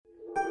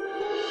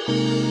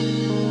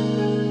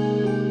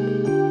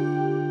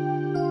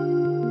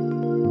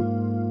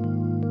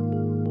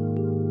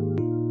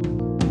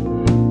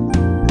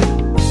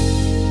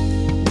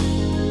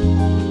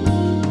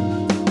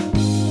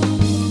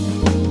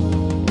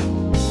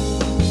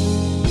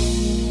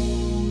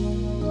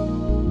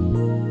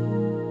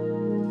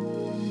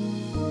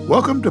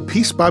Welcome to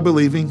Peace by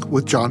Believing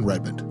with Jon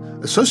Redmond,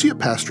 Associate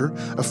Pastor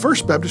of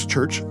First Baptist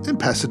Church in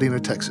Pasadena,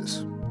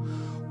 Texas.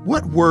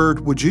 What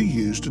word would you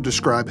use to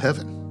describe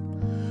heaven?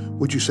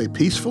 Would you say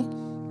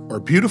peaceful,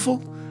 or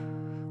beautiful,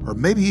 or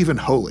maybe even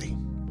holy?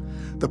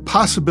 The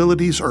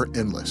possibilities are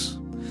endless.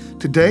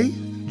 Today,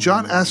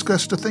 Jon asks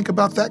us to think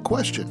about that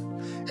question,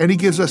 and he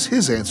gives us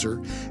his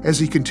answer as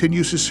he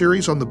continues his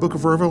series on the book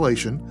of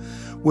Revelation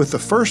with the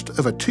first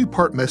of a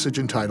two-part message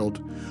entitled,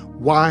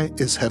 Why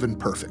is Heaven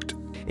Perfect?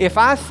 If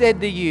I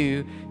said to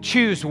you,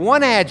 choose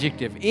one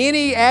adjective,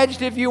 any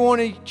adjective you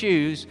want to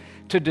choose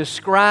to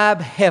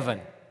describe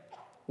heaven,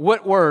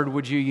 what word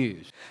would you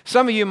use?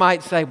 Some of you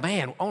might say,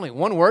 man, only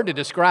one word to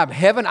describe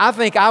heaven? I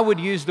think I would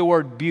use the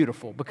word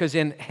beautiful, because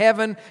in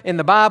heaven, in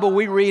the Bible,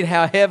 we read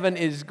how heaven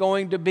is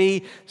going to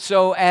be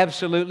so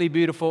absolutely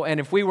beautiful. And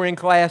if we were in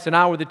class and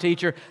I were the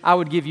teacher, I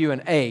would give you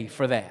an A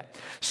for that.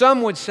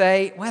 Some would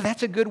say, well,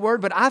 that's a good word,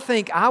 but I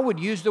think I would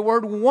use the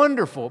word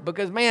wonderful,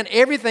 because, man,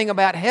 everything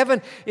about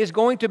heaven is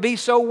going to be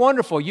so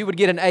wonderful. You would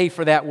get an A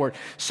for that word.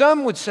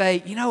 Some would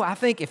say, I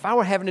think if I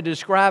were having to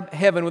describe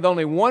heaven with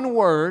only one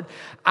word,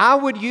 I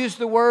would use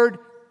the word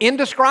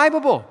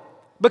indescribable.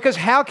 Because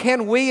how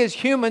can we as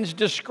humans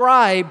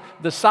describe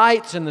the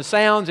sights and the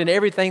sounds and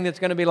everything that's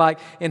going to be like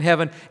in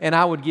heaven? And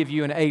I would give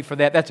you an A for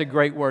that. That's a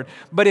great word.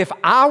 But if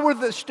I were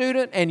the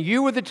student and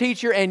you were the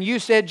teacher and you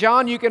said,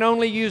 Jon, you can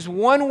only use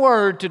one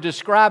word to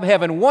describe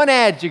heaven, one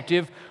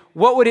adjective,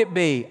 what would it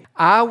be?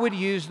 I would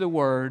use the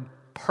word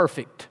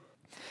perfect.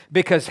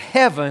 Because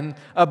heaven,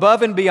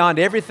 above and beyond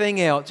everything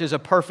else, is a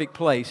perfect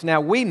place. Now,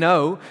 we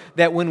know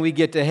that when we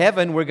get to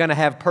heaven, we're going to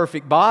have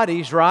perfect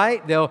bodies,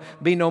 right? There'll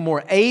be no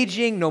more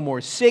aging, no more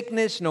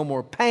sickness, no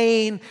more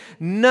pain.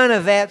 None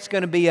of that's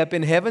going to be up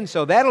in heaven,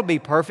 so that'll be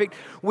perfect.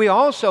 We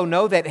also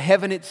know that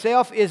heaven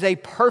itself is a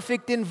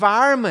perfect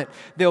environment.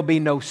 There'll be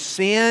no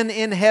sin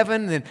in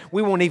heaven, and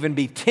we won't even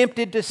be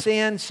tempted to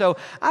sin. So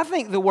I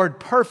think the word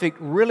perfect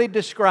really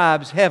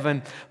describes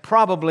heaven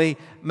probably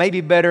maybe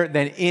better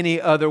than any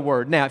other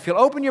word. Now, if you'll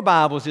open your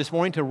Bibles this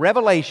morning to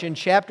Revelation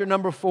chapter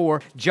number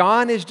 4,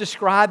 John is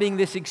describing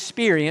this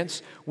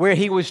experience where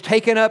he was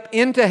taken up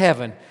into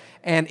heaven.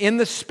 And in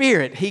the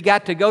Spirit, he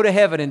got to go to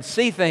heaven and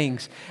see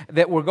things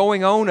that were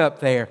going on up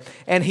there.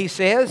 And he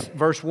says,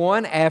 verse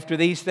 1, after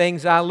these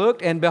things I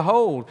looked, and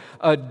behold,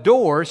 a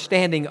door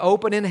standing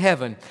open in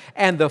heaven.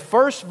 And the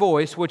first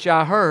voice which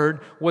I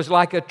heard was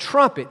like a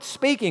trumpet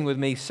speaking with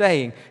me,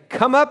 saying,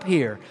 come up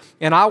here,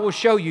 and I will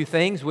show you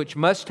things which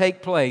must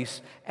take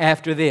place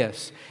after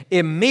this.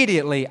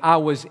 Immediately I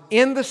was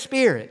in the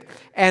Spirit,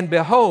 and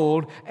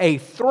behold, a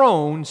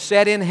throne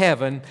set in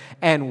heaven,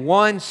 and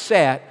one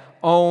sat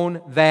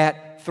on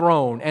that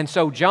throne. And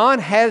so John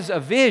has a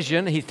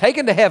vision. He's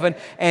taken to heaven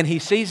and he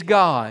sees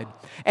God.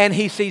 And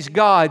he sees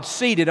God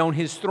seated on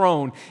his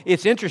throne.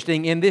 It's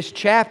interesting, in this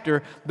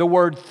chapter, the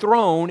word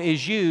throne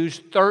is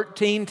used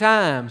 13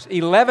 times.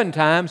 11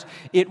 times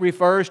it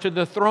refers to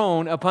the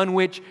throne upon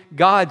which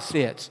God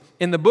sits.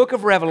 In the book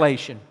of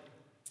Revelation,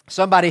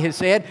 somebody has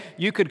said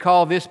you could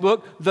call this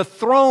book the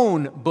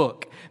throne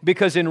book,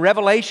 because in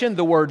Revelation,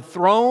 the word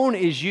throne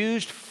is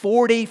used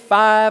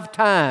 45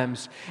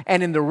 times.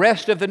 And in the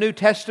rest of the New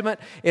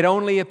Testament, it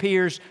only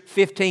appears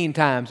 15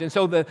 times. And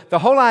so the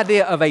whole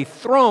idea of a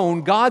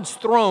throne, God's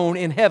throne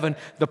in heaven,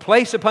 the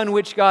place upon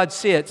which God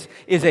sits,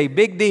 is a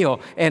big deal.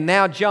 And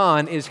now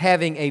John is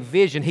having a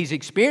vision. He's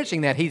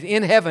experiencing that. He's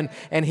in heaven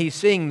and he's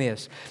seeing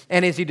this.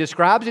 And as he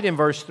describes it in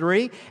verse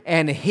 3,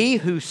 and he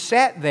who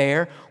sat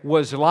there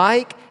was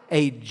like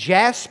a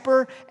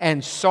jasper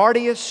and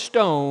sardius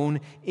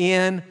stone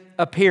in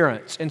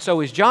appearance. And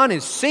so as John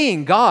is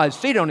seeing God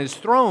seated on his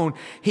throne,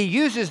 he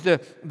uses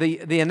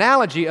the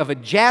analogy of a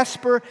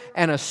jasper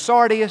and a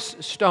sardius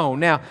stone.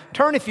 Now,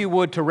 turn, if you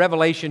would, to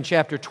Revelation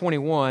chapter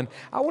 21.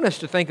 I want us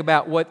to think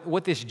about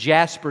what this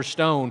jasper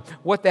stone,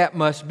 what that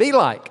must be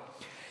like.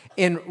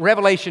 In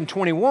Revelation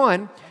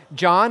 21,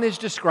 John is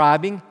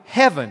describing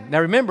heaven. Now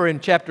remember, in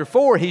chapter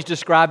 4, he's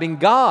describing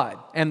God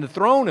and the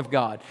throne of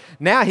God.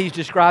 Now he's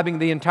describing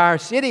the entire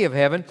city of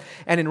heaven.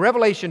 And in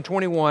Revelation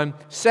 21,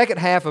 second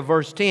half of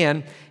verse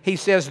 10, he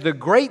says, the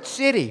great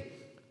city,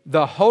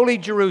 the holy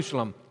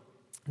Jerusalem,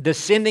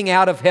 descending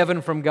out of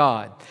heaven from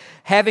God,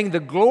 having the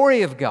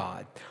glory of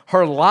God.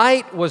 Her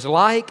light was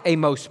like a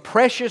most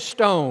precious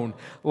stone,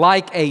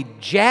 like a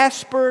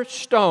jasper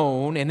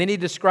stone. And then he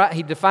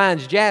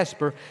defines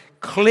jasper,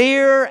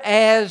 clear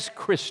as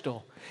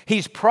crystal.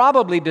 He's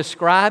probably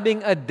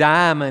describing a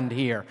diamond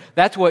here.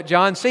 That's what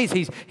John sees.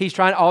 He's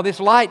trying all this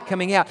light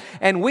coming out.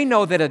 And we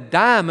know that a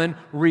diamond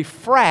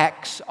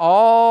refracts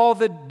all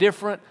the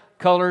different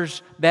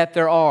colors that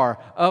there are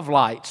of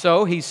light.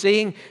 So he's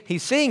seeing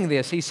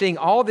this. He's seeing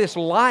all this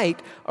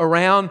light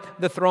around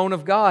the throne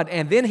of God.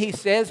 And then he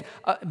says,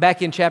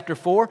 back in chapter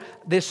 4,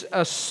 this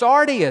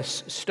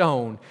sardius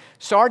stone.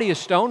 Sardius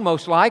stone,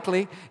 most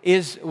likely,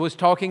 was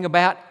talking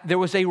about there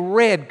was a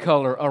red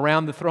color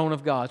around the throne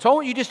of God. So I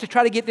want you just to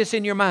try to get this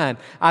in your mind.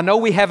 I know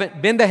we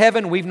haven't been to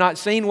heaven. We've not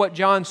seen what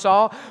John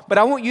saw. But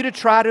I want you to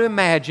try to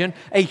imagine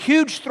a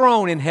huge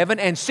throne in heaven,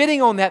 and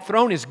sitting on that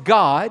throne is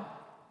God.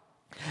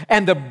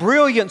 And the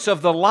brilliance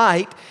of the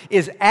light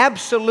is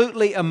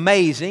absolutely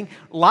amazing.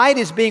 Light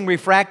is being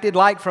refracted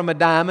like from a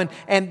diamond,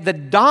 and the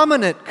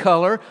dominant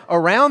color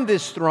around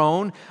this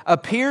throne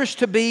appears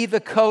to be the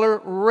color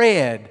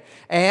red.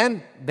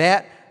 And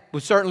that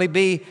would certainly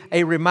be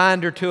a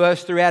reminder to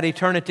us throughout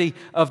eternity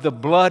of the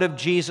blood of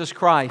Jesus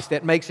Christ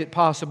that makes it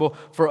possible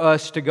for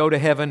us to go to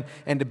heaven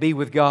and to be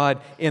with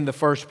God in the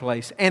first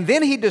place. And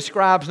then he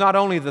describes not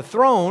only the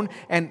throne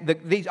and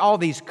all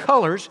these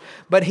colors,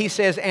 but he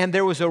says, and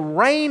there was a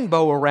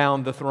rainbow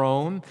around the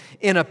throne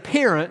in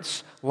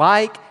appearance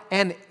like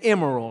an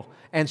emerald.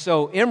 And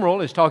so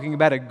emerald is talking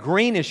about a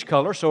greenish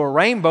color, so a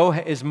rainbow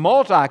is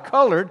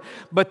multicolored,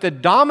 but the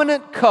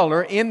dominant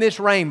color in this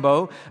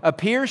rainbow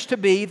appears to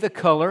be the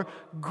color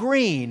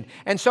green.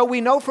 And so we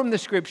know from the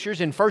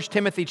Scriptures in 1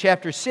 Timothy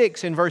chapter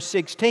 6 and verse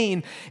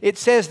 16, it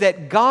says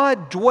that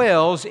God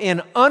dwells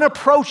in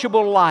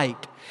unapproachable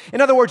light.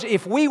 In other words,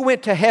 if we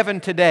went to heaven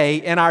today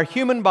in our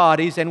human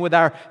bodies and with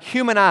our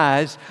human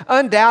eyes,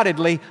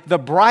 undoubtedly the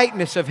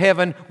brightness of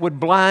heaven would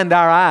blind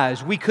our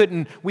eyes. We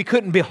couldn't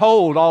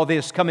behold all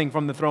this coming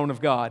from the throne of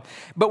God.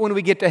 But when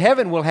we get to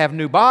heaven, we'll have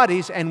new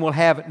bodies and we'll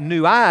have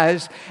new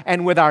eyes.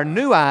 And with our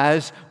new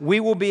eyes, we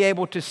will be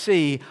able to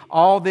see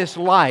all this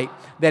light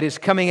that is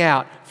coming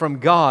out from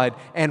God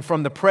and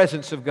from the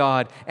presence of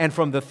God and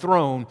from the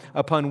throne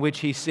upon which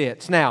He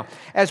sits. Now,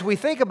 as we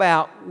think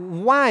about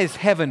why is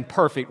heaven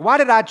perfect? Why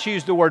did I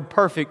choose the word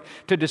perfect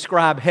to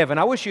describe heaven?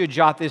 I wish you would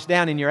jot this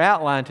down in your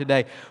outline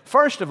today.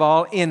 First of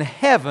all, in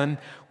heaven,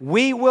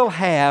 we will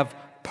have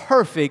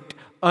perfect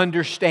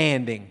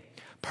understanding.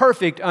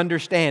 Perfect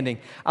understanding.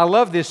 I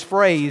love this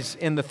phrase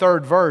in the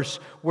 3rd verse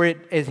where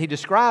as he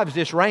describes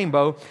this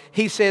rainbow,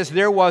 he says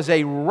there was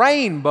a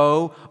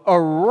rainbow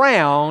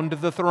around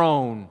the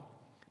throne.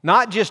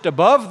 Not just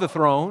above the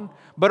throne,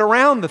 but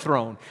around the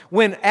throne.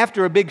 When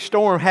after a big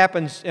storm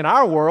happens in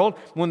our world,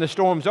 when the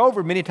storm's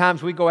over, many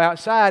times we go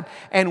outside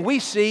and we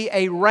see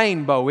a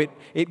rainbow.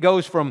 It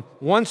goes from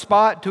one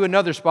spot to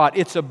another spot.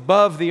 It's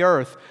above the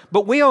earth.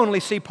 But we only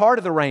see part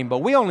of the rainbow.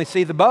 We only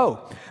see the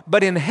bow.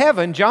 But in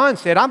heaven, John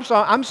said,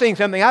 I'm seeing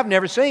something I've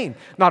never seen.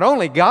 Not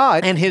only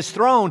God and His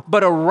throne,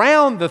 but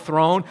around the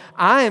throne,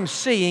 I am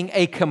seeing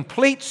a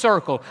complete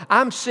circle.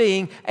 I'm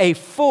seeing a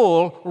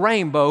full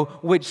rainbow,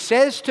 which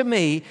says to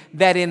me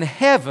that in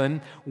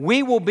heaven,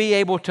 we will be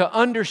able to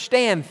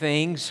understand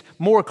things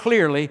more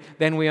clearly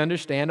than we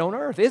understand on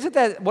earth. Isn't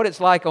that what it's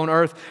like on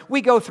earth?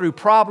 We go through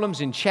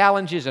problems and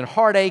challenges and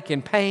heartache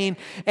and pain,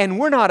 and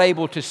we're not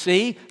able to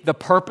see the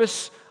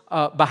purpose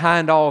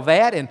behind all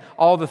that and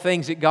all the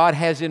things that God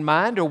has in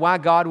mind or why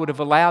God would have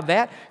allowed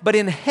that. But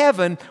in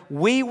heaven,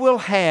 we will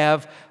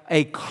have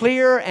a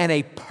clear and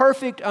a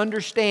perfect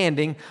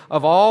understanding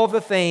of all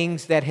the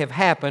things that have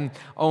happened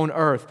on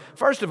earth.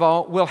 First of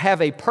all, we'll have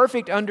a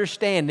perfect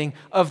understanding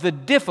of the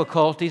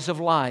difficulties of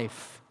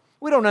life.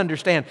 We don't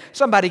understand.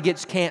 Somebody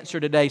gets cancer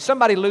today.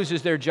 Somebody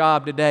loses their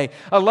job today.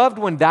 A loved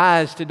one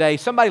dies today.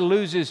 Somebody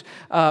loses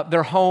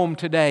their home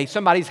today.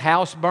 Somebody's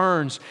house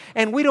burns.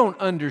 And we don't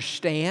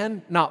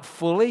understand, not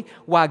fully,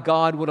 why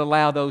God would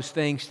allow those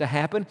things to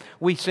happen.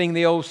 We sing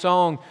the old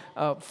song,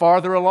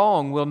 farther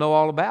along, we'll know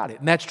all about it.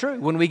 And that's true.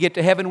 When we get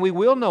to heaven, we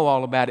will know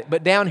all about it.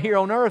 But down here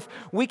on earth,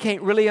 we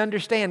can't really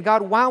understand.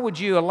 God, why would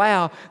you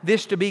allow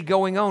this to be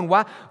going on?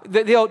 Why?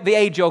 The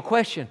age-old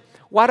question,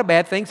 why do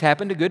bad things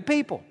happen to good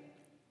people?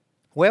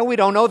 Well, we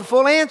don't know the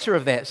full answer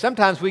of that.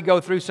 Sometimes we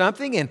go through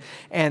something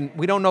and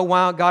we don't know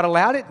why God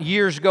allowed it.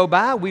 Years go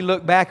by, we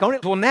look back on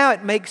it. Well, now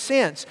it makes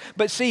sense.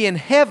 But see, in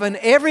heaven,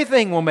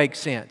 everything will make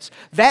sense.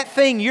 That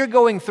thing you're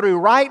going through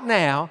right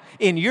now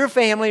in your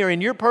family or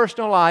in your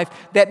personal life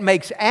that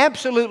makes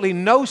absolutely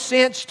no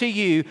sense to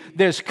you,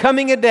 there's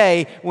coming a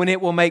day when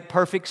it will make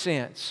perfect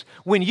sense.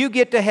 When you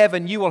get to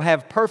heaven, you will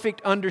have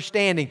perfect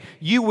understanding.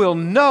 You will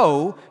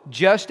know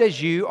just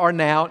as you are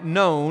now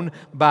known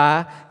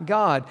by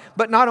God.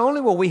 But not only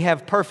will we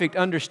have perfect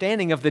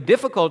understanding of the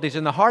difficulties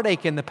and the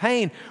heartache and the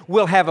pain,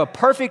 we'll have a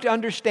perfect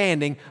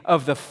understanding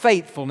of the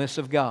faithfulness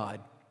of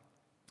God.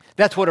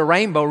 That's what a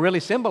rainbow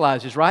really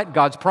symbolizes, right?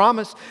 God's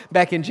promise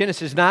back in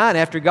Genesis 9,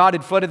 after God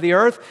had flooded the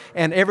earth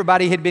and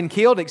everybody had been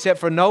killed except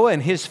for Noah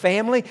and his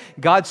family,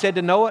 God said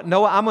to Noah,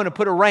 Noah, I'm going to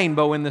put a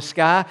rainbow in the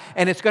sky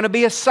and it's going to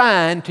be a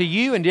sign to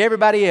you and to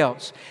everybody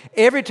else.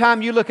 Every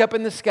time you look up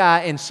in the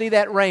sky and see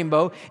that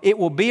rainbow, it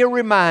will be a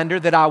reminder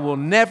that I will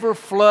never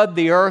flood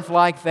the earth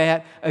like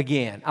that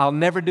again. I'll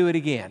never do it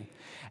again.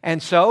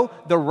 And so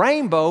the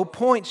rainbow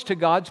points to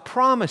God's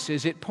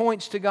promises. It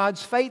points to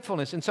God's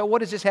faithfulness. And so what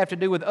does this have to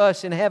do with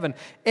us in heaven?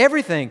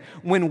 Everything.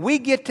 When we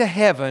get to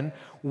heaven,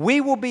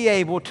 we will be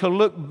able to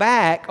look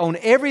back on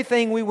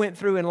everything we went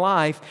through in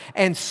life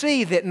and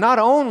see that not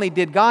only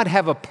did God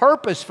have a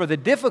purpose for the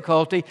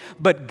difficulty,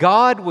 but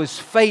God was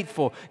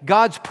faithful.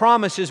 God's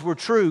promises were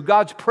true.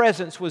 God's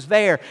presence was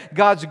there.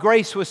 God's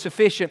grace was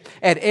sufficient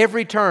at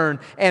every turn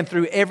and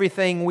through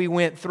everything we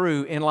went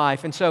through in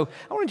life. And so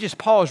I want to just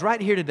pause right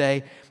here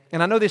today.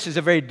 And I know this is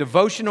a very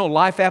devotional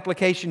life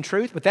application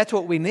truth, but that's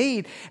what we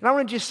need. And I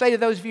want to just say to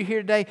those of you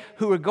here today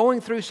who are going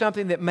through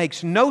something that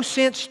makes no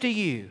sense to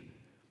you,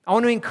 I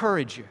want to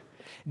encourage you.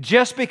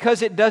 Just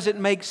because it doesn't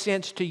make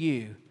sense to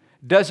you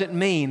doesn't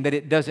mean that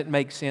it doesn't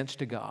make sense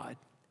to God.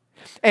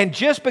 And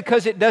just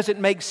because it doesn't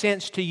make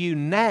sense to you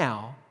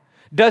now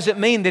doesn't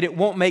mean that it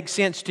won't make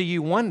sense to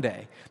you one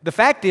day. The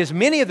fact is,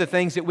 many of the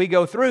things that we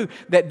go through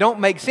that don't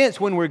make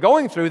sense when we're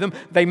going through them,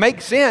 they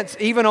make sense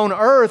even on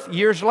earth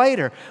years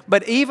later.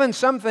 But even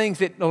some things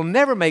that will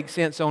never make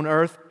sense on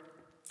earth,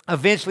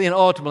 eventually and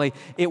ultimately,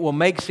 it will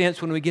make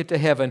sense when we get to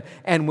heaven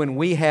and when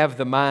we have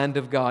the mind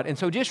of God. And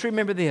so just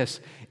remember this,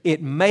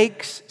 it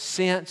makes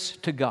sense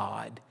to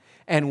God.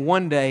 And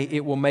one day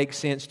it will make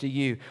sense to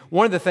you.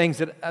 One of the things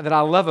that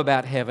I love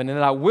about heaven and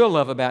that I will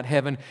love about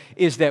heaven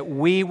is that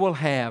we will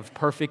have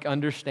perfect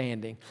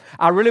understanding.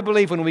 I really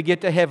believe when we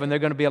get to heaven, there are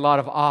going to be a lot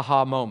of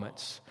aha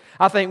moments.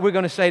 I think we're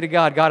going to say to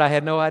God, God, I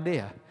had no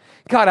idea.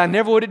 God, I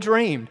never would have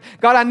dreamed.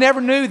 God, I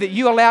never knew that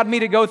you allowed me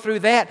to go through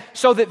that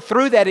so that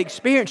through that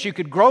experience you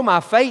could grow my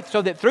faith,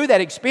 so that through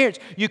that experience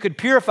you could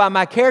purify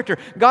my character.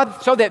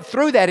 God, so that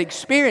through that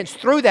experience,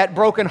 through that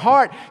broken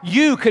heart,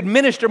 you could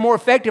minister more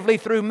effectively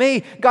through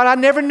me. God, I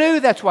never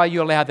knew that's why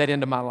you allowed that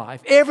into my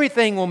life.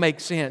 Everything will make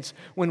sense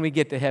when we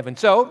get to heaven.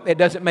 So it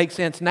doesn't make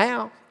sense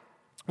now.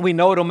 We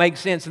know it'll make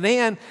sense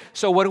then.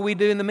 So what do we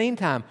do in the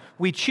meantime?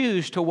 We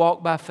choose to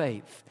walk by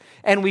faith.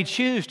 And we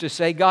choose to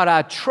say, God,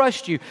 I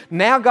trust you.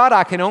 Now, God,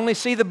 I can only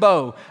see the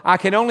bow. I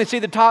can only see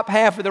the top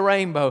half of the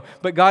rainbow.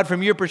 But God,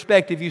 from your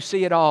perspective, you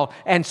see it all.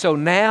 And so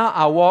now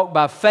I walk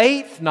by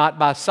faith, not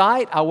by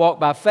sight. I walk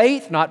by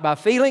faith, not by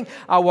feeling.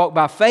 I walk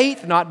by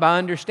faith, not by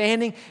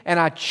understanding. And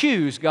I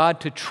choose, God,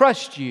 to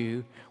trust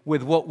you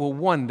with what will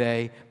one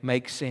day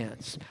make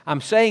sense.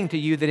 I'm saying to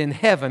you that in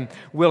heaven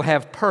we'll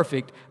have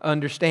perfect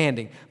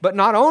understanding. But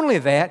not only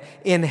that,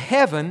 in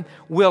heaven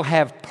we'll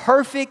have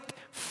perfect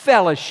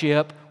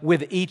fellowship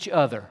with each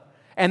other.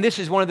 And this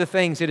is one of the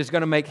things that is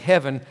going to make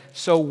heaven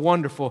so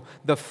wonderful.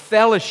 The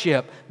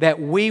fellowship that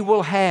we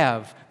will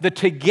have, the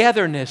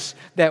togetherness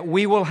that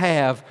we will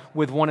have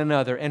with one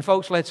another. And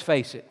folks, let's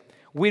face it,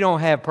 we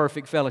don't have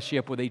perfect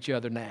fellowship with each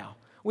other now.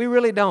 We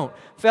really don't.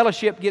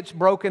 Fellowship gets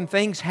broken,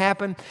 things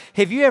happen.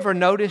 Have you ever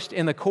noticed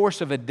in the course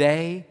of a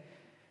day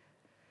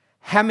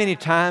how many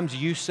times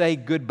you say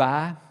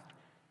goodbye?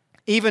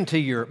 Even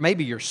to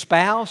maybe your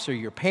spouse or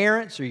your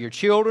parents or your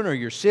children or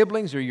your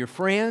siblings or your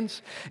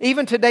friends.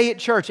 Even today at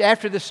church,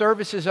 after the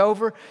service is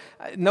over,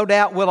 no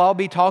doubt we'll all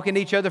be talking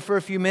to each other for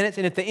a few minutes.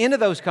 And at the end of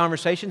those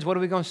conversations, what are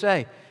we going to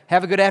say?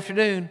 Have a good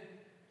afternoon.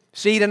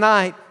 See you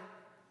tonight.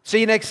 See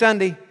you next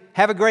Sunday.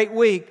 Have a great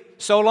week.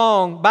 So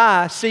long.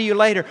 Bye. See you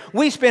later.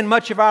 We spend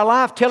much of our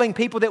life telling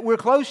people that we're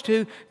close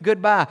to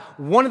goodbye.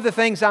 One of the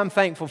things I'm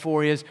thankful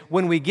for is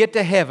when we get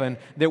to heaven,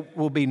 there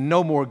will be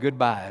no more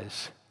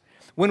goodbyes.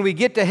 When we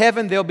get to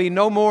heaven, there'll be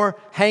no more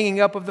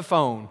hanging up of the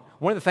phone.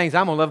 One of the things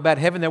I'm going to love about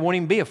heaven, there won't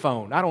even be a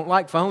phone. I don't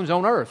like phones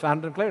on earth.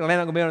 I'm clearly not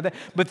going to be on that.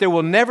 But there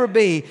will never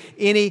be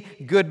any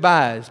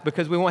goodbyes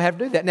because we won't have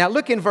to do that. Now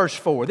look in verse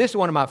 4. This is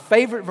one of my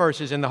favorite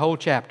verses in the whole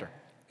chapter.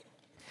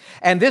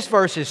 And this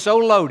verse is so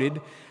loaded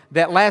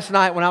that last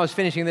night when I was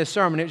finishing this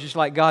sermon, it was just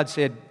like God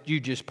said, you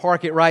just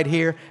park it right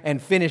here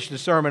and finish the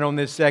sermon on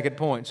this second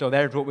point. So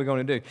that's what we're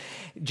going to do.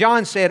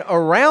 John said,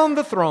 around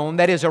the throne,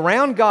 that is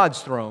around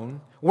God's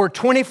throne, were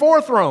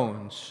 24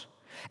 thrones.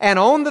 And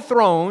on the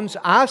thrones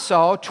I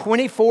saw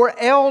 24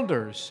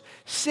 elders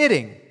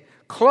sitting,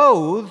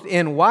 clothed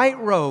in white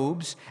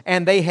robes,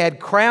 and they had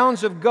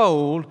crowns of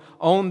gold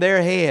on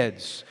their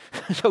heads.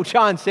 So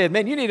John said,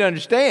 man, you need to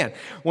understand,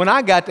 when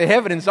I got to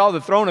heaven and saw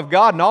the throne of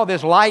God and all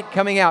this light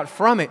coming out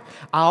from it,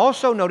 I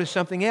also noticed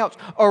something else.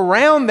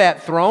 Around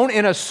that throne,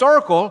 in a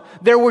circle,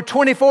 there were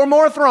 24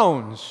 more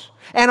thrones.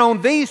 And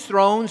on these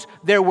thrones,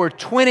 there were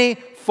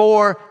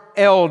 24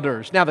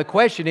 elders. Now the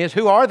question is,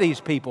 who are these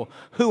people?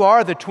 Who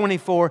are the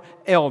 24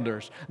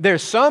 elders?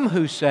 There's some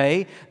who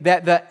say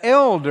that the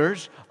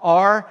elders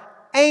are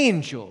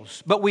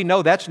angels, but we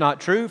know that's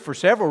not true for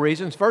several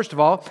reasons. First of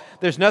all,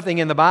 there's nothing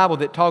in the Bible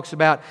that talks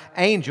about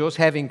angels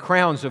having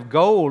crowns of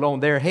gold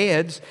on their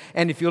heads.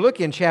 And if you look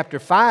in chapter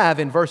 5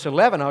 in verse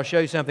 11, I'll show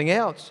you something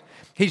else.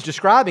 He's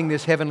describing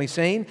this heavenly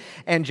scene,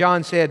 and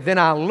John said, then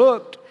I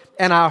looked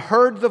and I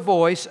heard the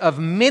voice of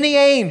many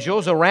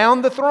angels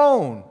around the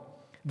throne,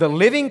 the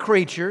living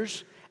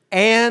creatures,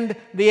 and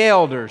the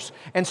elders.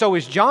 And so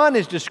as John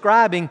is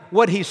describing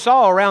what he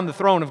saw around the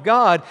throne of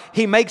God,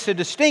 he makes a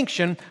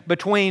distinction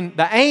between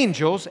the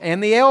angels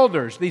and the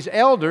elders. These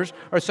elders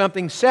are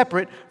something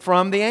separate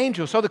from the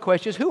angels. So the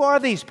question is, who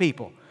are these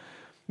people?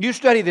 You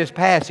study this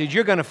passage,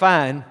 you're going to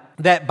find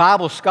that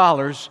Bible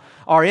scholars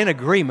are in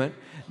agreement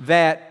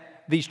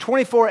that these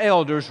 24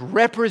 elders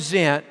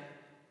represent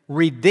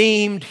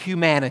redeemed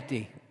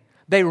humanity.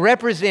 They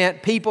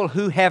represent people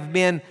who have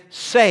been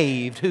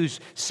saved, whose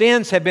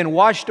sins have been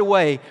washed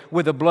away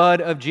with the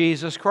blood of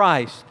Jesus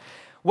Christ.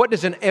 What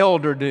does an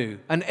elder do?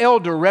 An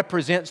elder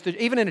represents,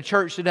 even in a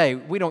church today,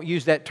 we don't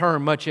use that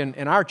term much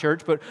in our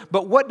church, but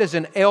what does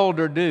an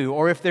elder do?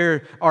 Or if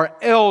there are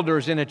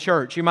elders in a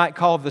church, you might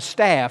call the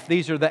staff.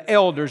 These are the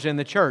elders in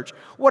the church.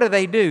 What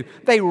do?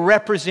 They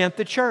represent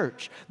the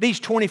church. These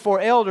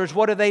 24 elders,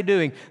 what are they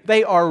doing?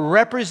 They are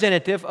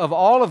representative of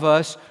all of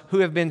us who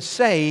have been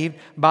saved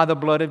by the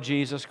blood of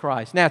Jesus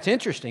Christ. Now, it's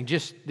interesting.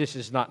 This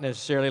is not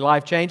necessarily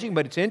life-changing,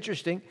 but it's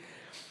interesting.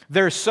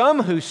 There's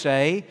some who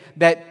say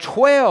that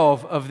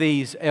 12 of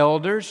these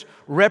elders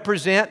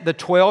represent the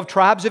 12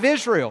 tribes of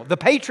Israel, the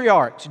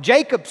patriarchs,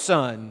 Jacob's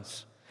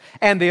sons.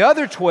 And the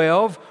other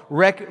 12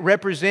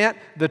 represent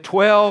the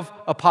 12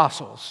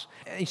 apostles.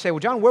 And you say, well,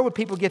 John, where would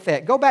people get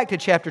that? Go back to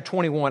chapter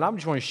 21. I'm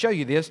just going to show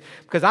you this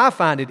because I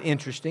find it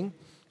interesting.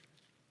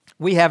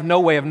 We have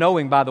no way of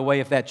knowing, by the way,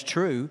 if that's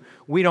true.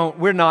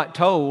 We're not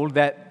told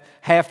that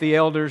half the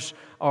elders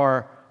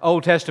are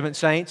Old Testament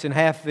saints and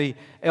half the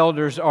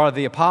elders are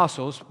the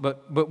apostles,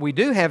 but we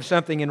do have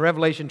something in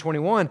Revelation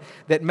 21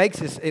 that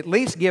makes us at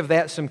least give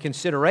that some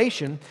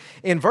consideration.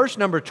 In verse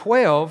number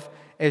 12,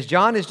 as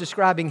John is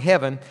describing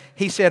heaven,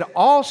 he said,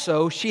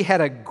 also she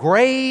had a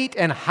great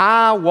and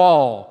high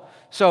wall.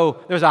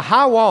 So there's a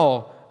high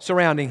wall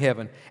surrounding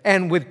heaven,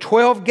 and with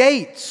 12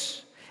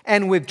 gates,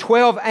 and with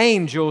 12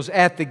 angels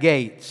at the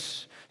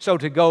gates. So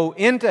to go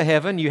into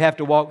heaven, you have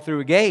to walk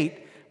through a gate.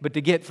 But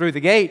to get through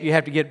the gate, you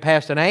have to get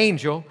past an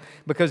angel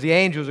because the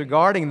angels are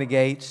guarding the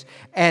gates,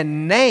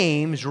 and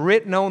names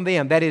written on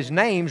them, that is,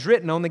 names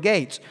written on the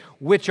gates,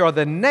 which are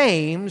the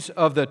names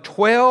of the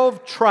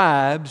 12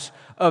 tribes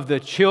of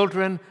the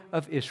children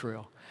of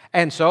Israel.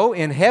 And so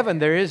in heaven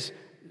there is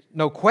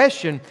no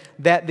question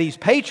that these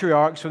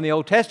patriarchs from the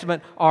Old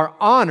Testament are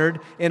honored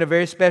in a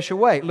very special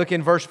way. Look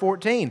in verse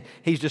 14.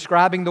 He's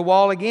describing the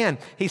wall again.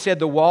 He said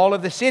the wall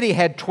of the city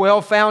had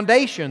 12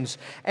 foundations,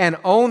 and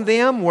on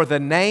them were the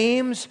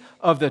names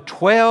of the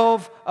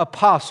 12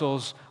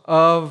 apostles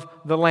of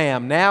the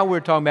Lamb. Now we're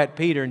talking about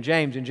Peter and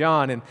James and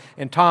John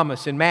and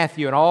Thomas and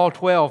Matthew and all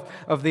 12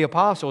 of the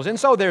apostles. And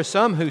so there's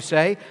some who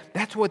say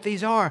that's what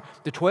these are,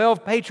 the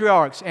 12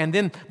 patriarchs and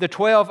then the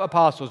 12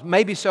 apostles.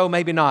 Maybe so,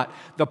 maybe not.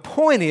 The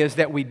point is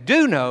that we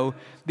do know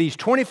these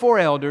 24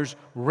 elders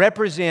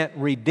represent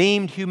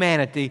redeemed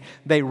humanity.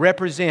 They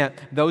represent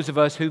those of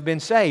us who've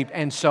been saved.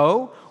 And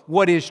so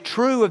what is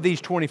true of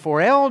these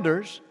 24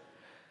 elders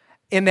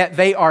in that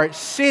they are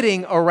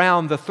sitting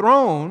around the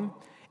throne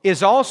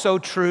is also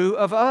true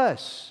of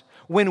us.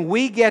 When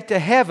we get to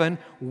heaven,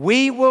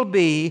 we will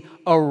be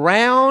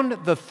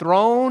around the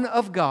throne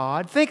of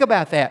God. Think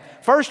about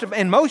that. First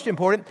and most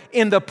important,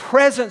 in the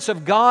presence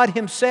of God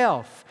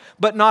Himself.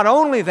 But not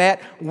only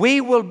that,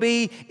 we will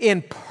be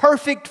in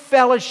perfect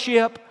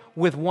fellowship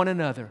with one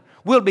another.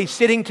 We'll be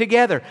sitting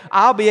together.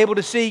 I'll be able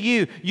to see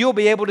you. You'll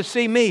be able to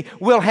see me.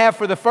 We'll have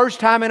for the first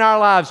time in our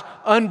lives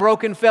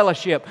unbroken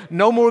fellowship.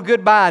 No more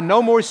goodbye.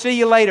 No more see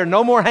you later.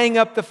 No more hang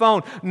up the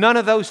phone. None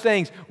of those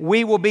things.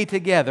 We will be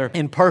together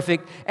in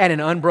perfect and in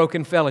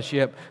unbroken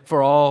fellowship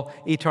for all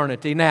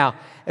eternity. Now,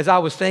 as I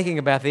was thinking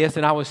about this,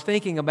 and I was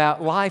thinking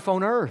about life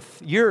on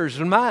earth, yours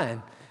and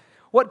mine,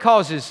 what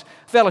causes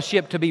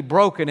fellowship to be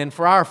broken and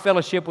for our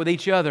fellowship with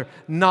each other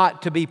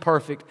not to be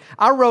perfect?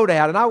 I wrote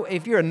out, and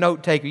if you're a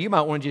note taker, you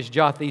might want to just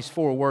jot these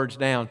 4 words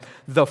down.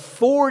 The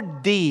 4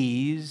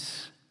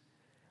 D's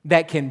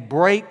that can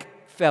break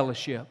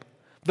fellowship.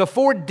 The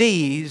 4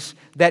 D's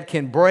that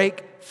can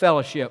break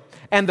fellowship.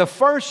 And the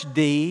first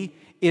D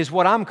is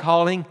what I'm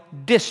calling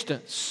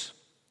distance.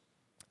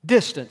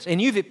 Distance. And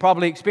you've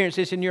probably experienced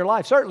this in your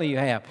life. Certainly you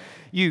have.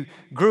 You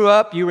grew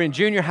up, you were in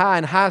junior high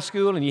and high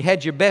school, and you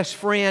had your best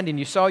friend, and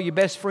you saw your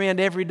best friend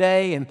every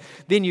day, and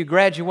then you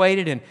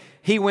graduated, and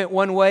he went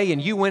one way,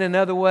 and you went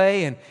another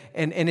way, and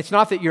it's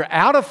not that you're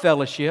out of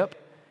fellowship,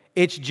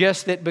 it's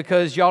just that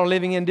because y'all are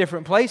living in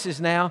different places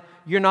now,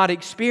 you're not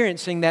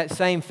experiencing that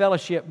same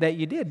fellowship that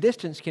you did.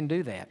 Distance can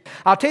do that.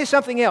 I'll tell you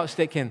something else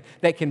that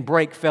can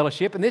break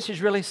fellowship, and this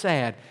is really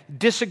sad.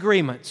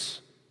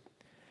 Disagreements.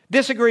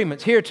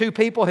 Disagreements. Here are 2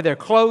 people, they're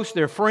close,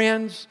 they're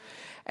friends,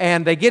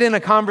 and they get in a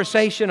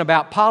conversation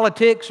about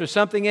politics or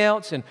something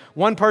else, and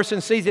one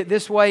person sees it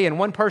this way and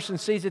one person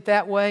sees it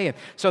that way, and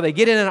so they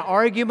get in an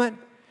argument,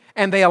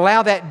 and they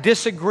allow that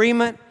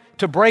disagreement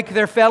to break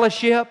their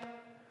fellowship,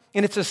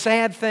 and it's a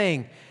sad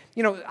thing.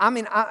 You know,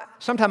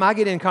 sometimes I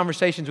get in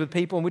conversations with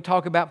people and we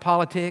talk about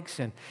politics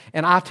and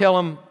I tell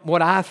them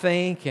what I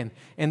think and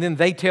then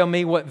they tell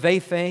me what they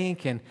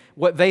think, and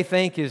what they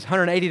think is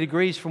 180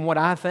 degrees from what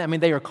I think. I mean,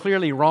 they are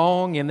clearly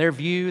wrong in their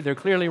view. They're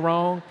clearly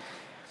wrong.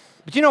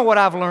 But you know what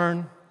I've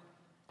learned?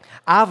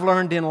 I've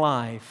learned in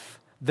life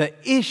the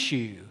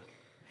issue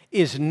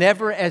is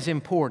never as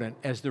important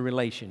as the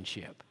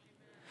relationship.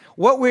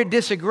 What we're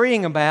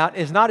disagreeing about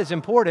is not as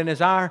important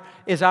as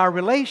our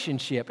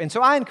relationship. And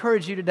so I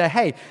encourage you today,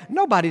 hey,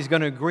 nobody's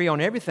going to agree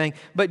on everything,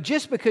 but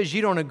just because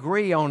you don't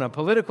agree on a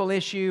political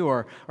issue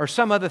or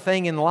some other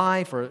thing in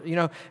life, or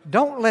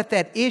don't let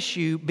that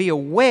issue be a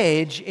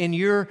wedge in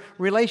your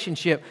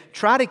relationship.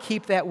 Try to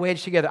keep that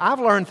wedge together. I've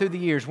learned through the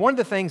years, one of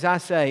the things I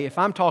say if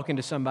I'm talking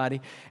to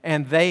somebody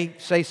and they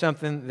say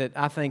something that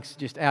I think's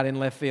just out in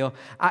left field,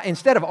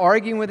 instead of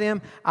arguing with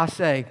them, I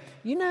say,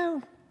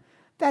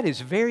 that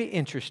is very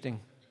interesting.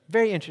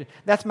 Very interesting.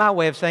 That's my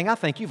way of saying, I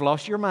think you've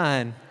lost your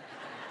mind.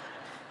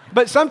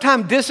 But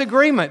sometimes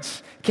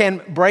disagreements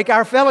can break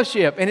our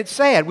fellowship, and it's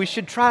sad. We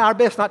should try our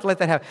best not to let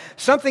that happen.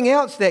 Something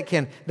else that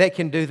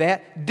can do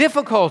that,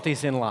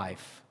 difficulties in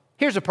life.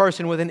 Here's a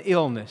person with an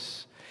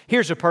illness.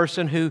 Here's a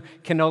person who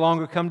can no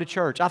longer come to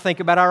church. I think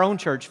about our own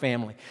church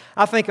family.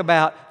 I think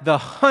about the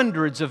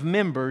hundreds of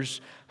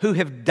members who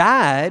have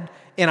died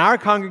in our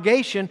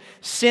congregation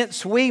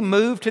since we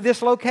moved to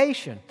this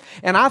location.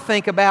 And I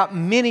think about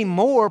many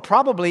more,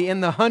 probably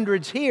in the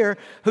hundreds here,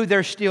 who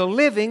they're still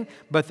living,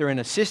 but they're in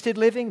assisted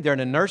living, they're in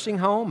a nursing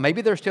home,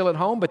 maybe they're still at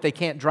home, but they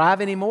can't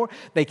drive anymore,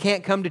 they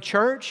can't come to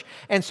church.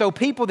 And so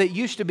people that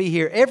used to be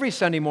here every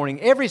Sunday morning,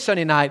 every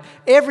Sunday night,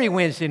 every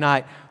Wednesday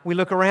night, we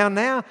look around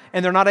now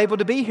and they're not able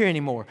to be here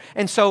anymore.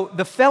 And so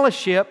the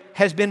fellowship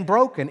has been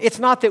broken. It's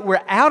not that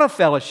we're out of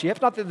fellowship.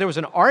 It's not that there was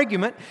an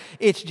argument.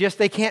 It's just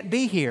they can't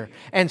be here.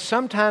 And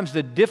sometimes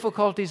the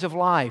difficulties of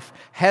life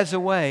has a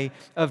way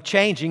of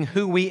changing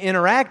who we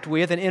interact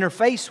with and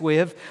interface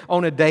with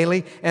on a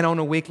daily and on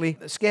a weekly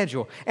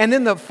schedule. And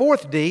then the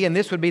fourth D, and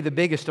this would be the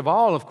biggest of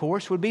all, of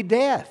course, would be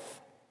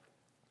death.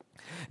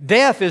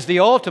 Death is the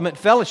ultimate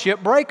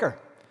fellowship breaker.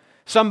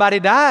 Somebody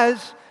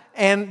dies,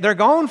 and they're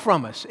gone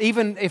from us.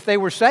 Even if they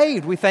were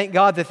saved, we thank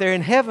God that they're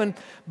in heaven,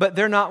 but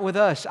they're not with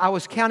us. I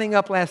was counting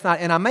up last night,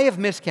 and I may have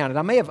miscounted,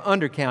 I may have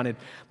undercounted,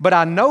 but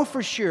I know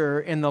for sure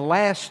in the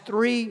last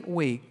 3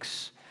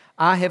 weeks,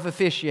 I have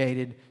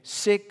officiated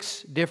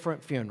 6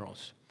 different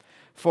funerals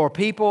for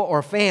people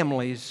or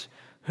families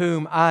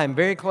whom I am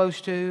very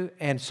close to,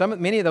 and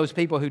many of those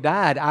people who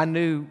died I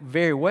knew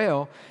very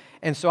well,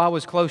 and so I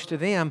was close to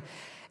them.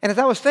 And as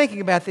I was thinking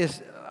about this,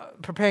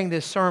 preparing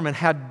this sermon,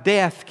 how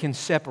death can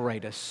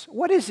separate us.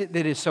 What is it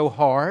that is so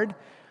hard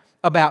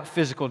about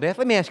physical death?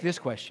 Let me ask you this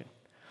question.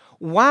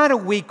 Why do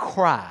we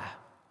cry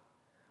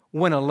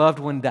when a loved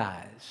one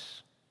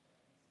dies?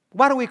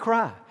 Why do we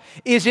cry?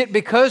 Is it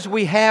because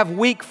we have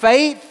weak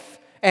faith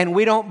and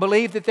we don't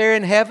believe that they're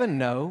in heaven?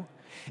 No.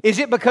 Is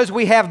it because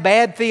we have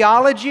bad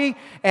theology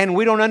and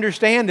we don't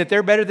understand that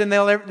they're better than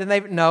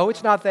they? No,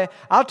 it's not that.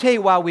 I'll tell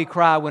you why we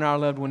cry when our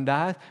loved one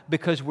dies.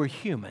 Because we're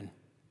human.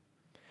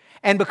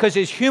 And because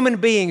as human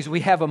beings,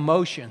 we have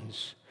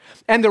emotions.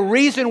 And the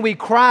reason we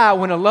cry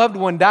when a loved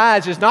one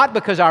dies is not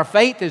because our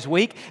faith is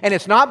weak, and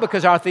it's not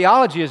because our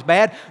theology is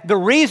bad. The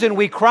reason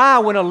we cry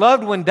when a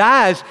loved one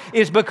dies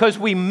is because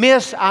we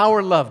miss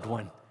our loved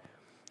one.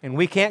 And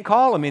we can't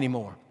call them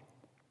anymore.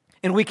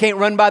 And we can't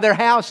run by their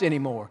house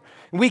anymore.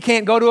 We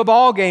can't go to a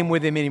ball game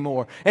with him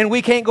anymore. And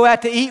we can't go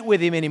out to eat with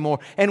him anymore.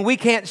 And we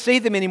can't see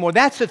them anymore.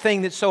 That's the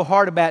thing that's so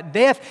hard about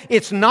death.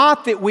 It's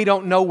not that we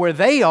don't know where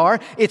they are.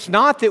 It's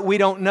not that we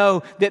don't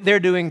know that they're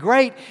doing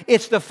great.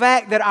 It's the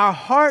fact that our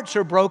hearts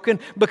are broken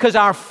because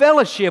our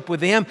fellowship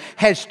with them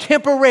has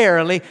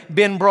temporarily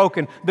been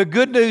broken. The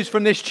good news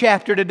from this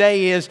chapter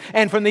today is,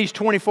 and from these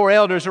 24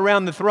 elders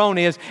around the throne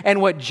is, and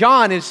what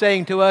John is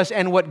saying to us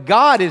and what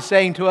God is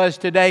saying to us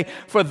today,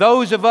 for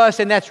those of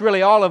us, and that's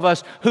really all of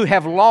us, who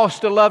have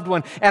lost a loved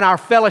one and our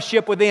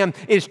fellowship with them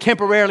is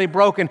temporarily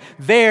broken,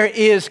 there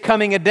is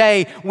coming a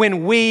day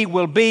when we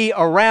will be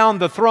around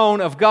the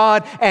throne of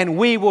God and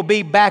we will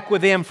be back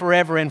with them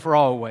forever and for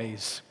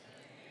always.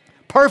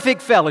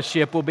 Perfect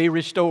fellowship will be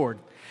restored.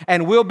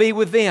 And we'll be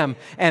with them,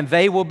 and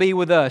they will be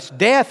with us.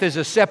 Death is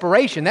a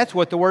separation. That's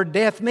what the word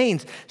death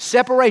means.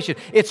 Separation.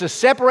 It's a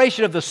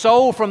separation of the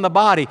soul from the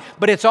body,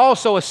 but it's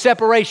also a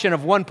separation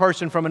of one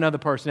person from another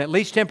person, at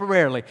least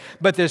temporarily.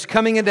 But there's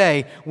coming a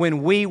day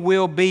when we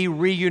will be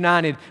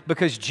reunited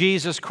because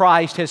Jesus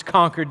Christ has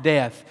conquered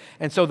death.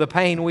 And so the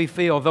pain we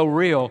feel, though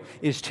real,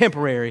 is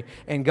temporary,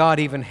 and God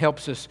even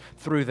helps us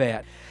through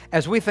that.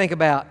 As we think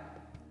about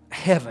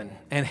heaven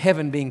and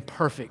heaven being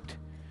perfect,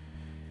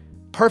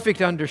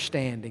 perfect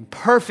understanding,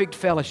 perfect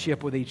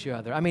fellowship with each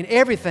other. I mean,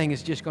 everything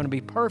is just going to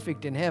be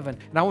perfect in heaven.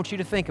 And I want you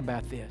to think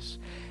about this.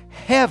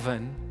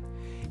 Heaven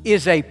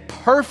is a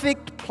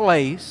perfect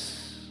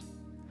place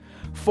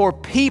for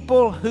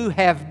people who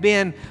have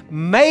been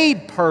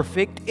made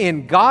perfect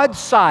in God's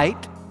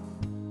sight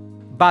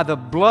by the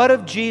blood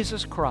of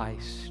Jesus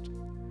Christ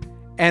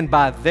and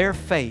by their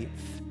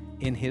faith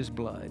in His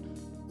blood.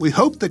 We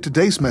hope that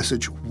today's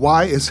message,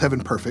 Why is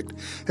Heaven Perfect?,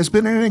 has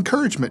been an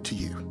encouragement to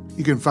you.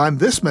 You can find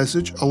this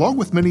message, along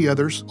with many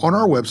others, on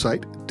our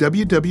website,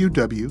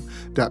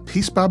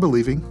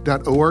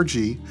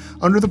 www.peacebybelieving.org,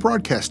 under the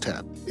Broadcast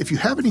tab. If you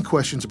have any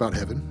questions about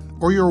heaven,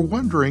 or you're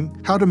wondering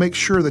how to make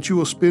sure that you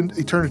will spend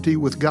eternity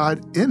with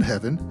God in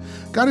heaven,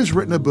 God has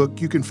written a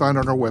book you can find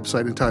on our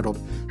website entitled,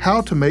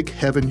 How to Make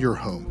Heaven Your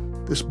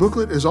Home. This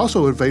booklet is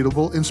also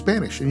available in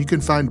Spanish, and you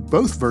can find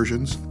both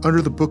versions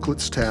under the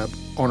Booklets tab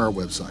on our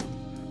website.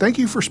 Thank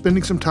you for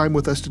spending some time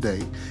with us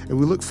today, and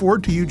we look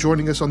forward to you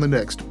joining us on the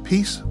next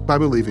Peace by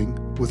Believing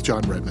with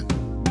Jon Redmond.